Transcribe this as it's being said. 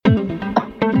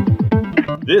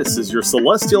This is your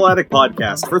Celestial Attic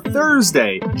podcast for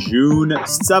Thursday, June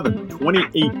 7th,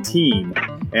 2018.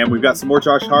 And we've got some more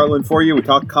Josh Harlan for you. We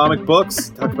talk comic books,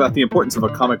 talk about the importance of a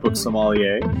comic book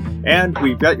sommelier, and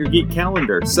we've got your geek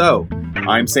calendar. So,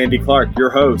 I'm Sandy Clark, your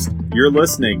host. You're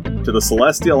listening to the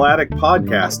Celestial Attic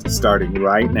podcast starting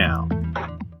right now.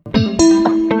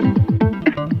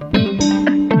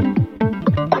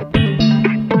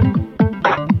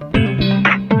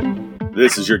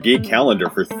 This is your geek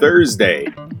calendar for Thursday,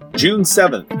 June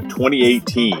 7th,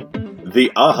 2018.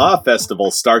 The AHA Festival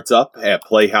starts up at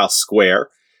Playhouse Square.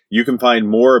 You can find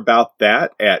more about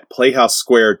that at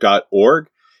playhousesquare.org.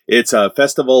 It's a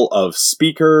festival of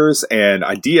speakers and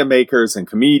idea makers and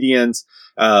comedians.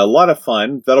 A lot of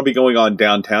fun. That'll be going on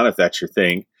downtown if that's your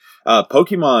thing.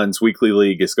 Pokemon's Weekly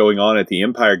League is going on at the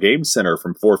Empire Game Center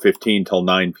from 4:15 till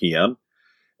 9 p.m.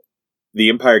 The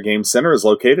Empire Game Center is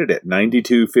located at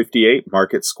 9258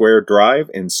 Market Square Drive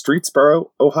in Streetsboro,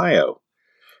 Ohio.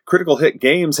 Critical Hit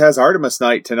Games has Artemis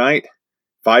Night tonight,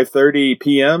 5:30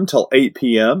 p.m. till 8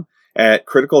 p.m. at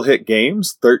Critical Hit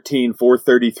Games,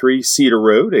 13433 Cedar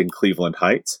Road in Cleveland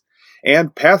Heights.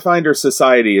 And Pathfinder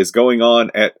Society is going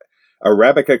on at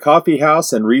Arabica Coffee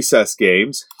House and Recess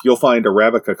Games. You'll find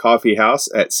Arabica Coffee House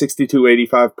at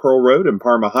 6285 Pearl Road in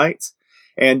Parma Heights.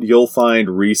 And you'll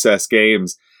find Recess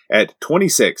Games at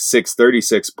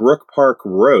 26636 Brook Park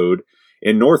Road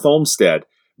in North Olmsted.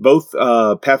 Both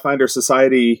Pathfinder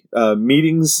Society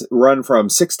meetings run from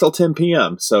 6 till 10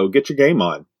 p.m., so get your game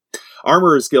on.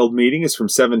 Armorers Guild meeting is from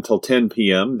 7 till 10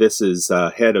 p.m. This is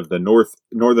ahead of the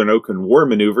Northern Oaken War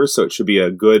Maneuver, so it should be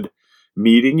a good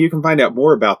meeting. You can find out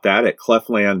more about that at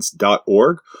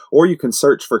cleflands.org, or you can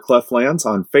search for Cleflands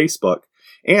on Facebook.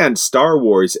 And Star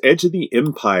Wars Edge of the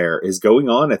Empire is going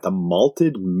on at the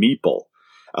Malted Meeple.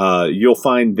 You'll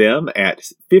find them at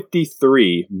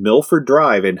 53 Milford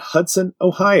Drive in Hudson,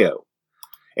 Ohio.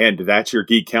 And that's your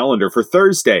geek calendar for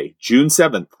Thursday, June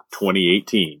 7th,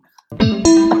 2018.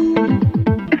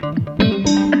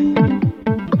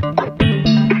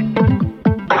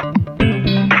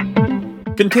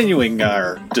 Continuing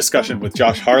our discussion with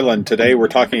Josh Harlan, today we're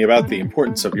talking about the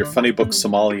importance of your funny book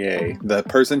sommelier, the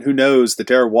person who knows the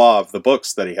terroir of the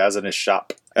books that he has in his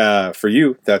shop. For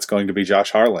you, that's going to be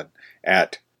Josh Harlan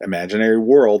at Imaginary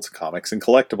Worlds, Comics and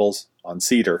Collectables on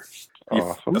Cedar.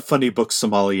 Awesome. A funny book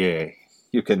sommelier.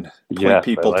 You can point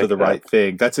people to the right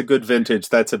thing. That's a good vintage.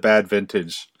 That's a bad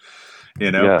vintage.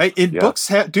 You know,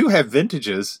 books do have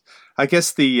vintages. I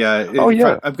guess I'm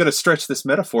going to stretch this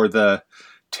metaphor. The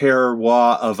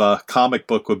terroir of a comic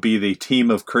book would be the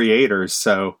team of creators.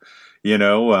 So, you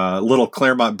know, Little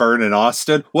Claremont Byrne in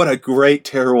Austin. What a great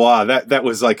terroir. That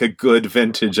was like a good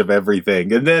vintage of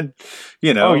everything. And then,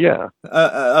 you know,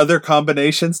 other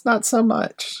combinations, not so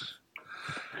much.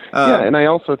 And I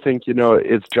also think, you know,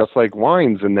 it's just like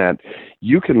wines in that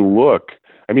you can look.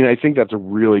 I mean, I think that's a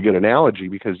really good analogy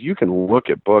because you can look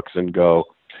at books and go,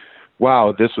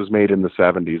 wow, this was made in the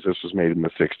 70s, this was made in the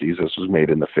 60s, this was made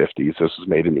in the 50s, this was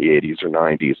made in the 80s or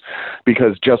 90s.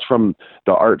 Because just from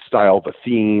the art style, the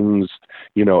themes,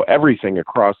 you know, everything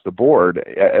across the board,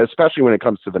 especially when it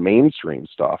comes to the mainstream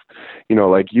stuff, you know,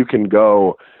 like you can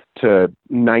go to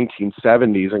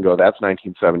 1970s and go, that's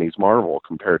 1970s Marvel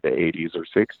compared to 80s or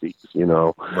 60s, you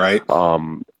know. Right.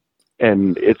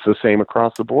 And it's the same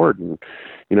across the board. And,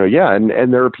 you know,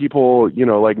 and there are people, you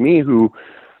know, like me who,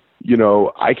 you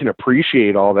know, I can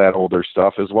appreciate all that older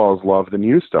stuff as well as love the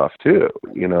new stuff too.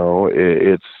 You know,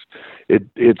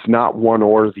 it's not one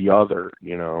or the other,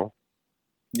 you know?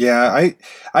 Yeah.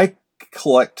 I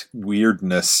collect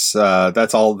weirdness.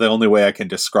 That's the only way I can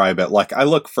describe it. Like I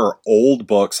look for old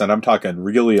books, and I'm talking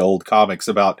really old comics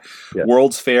about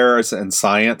World's Fairs and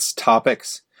science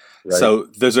topics. Right. So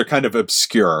those are kind of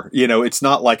obscure, you know, it's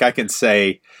not like I can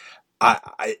say,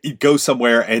 I go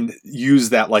somewhere and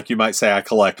use that, like you might say, I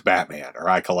collect Batman or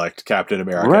I collect Captain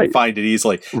America. Right. And find it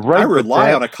easily. Right, I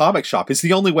rely on a comic shop. It's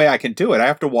the only way I can do it. I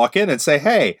have to walk in and say,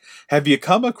 hey, have you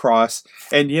come across?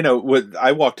 And, you know,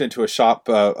 I walked into a shop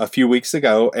a few weeks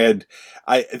ago and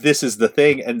this is the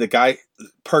thing. And the guy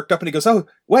perked up and he goes, oh,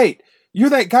 wait,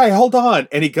 you're that guy. Hold on.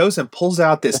 And he goes and pulls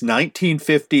out this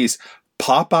 1950s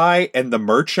Popeye and the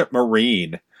Merchant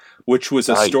Marine, which was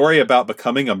a story about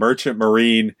becoming a merchant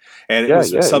marine, and it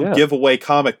was some giveaway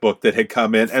comic book that had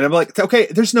come in, and I'm like, okay,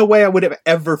 there's no way I would have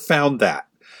ever found that,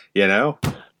 you know?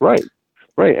 Right.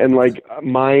 And like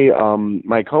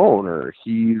my co-owner,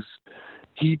 he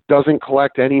doesn't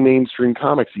collect any mainstream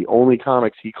comics. The only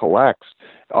comics he collects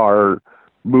are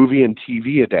movie and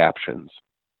TV adaptions.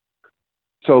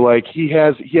 So like he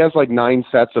has like 9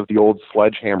 sets of the old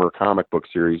Sledgehammer comic book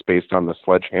series based on the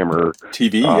Sledgehammer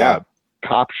TV,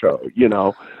 cop show, you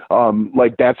know.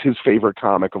 Like that's his favorite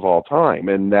comic of all time,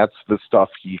 and that's the stuff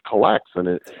he collects,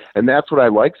 and that's what I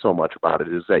like so much about it,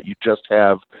 is that you just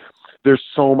have, there's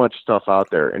so much stuff out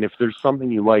there, and if there's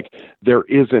something you like, there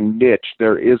is a niche,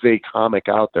 there is a comic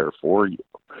out there for you.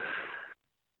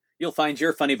 You'll find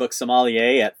your Funny Book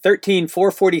Sommelier at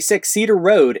 13446 Cedar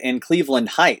Road in Cleveland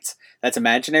Heights. That's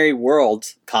Imaginary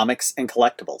World Comics and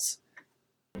Collectibles.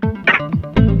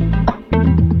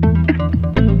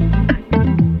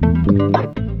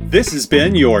 This has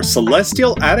been your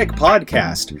Celestial Attic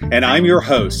Podcast, and I'm your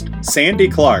host, Sandy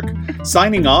Clark,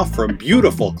 signing off from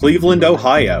beautiful Cleveland,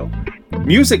 Ohio.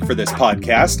 Music for this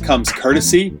podcast comes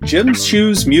courtesy Jim's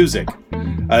Shoes Music,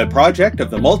 a project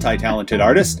of the multi-talented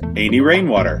artist Amy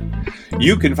Rainwater.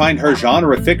 You can find her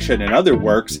genre fiction and other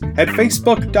works at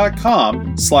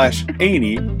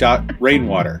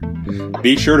facebook.com/Amy.Rainwater.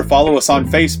 Be sure to follow us on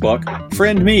Facebook,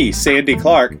 friend me, Sandy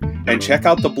Clark, and check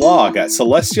out the blog at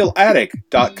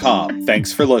celestialattic.com.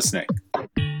 Thanks for listening.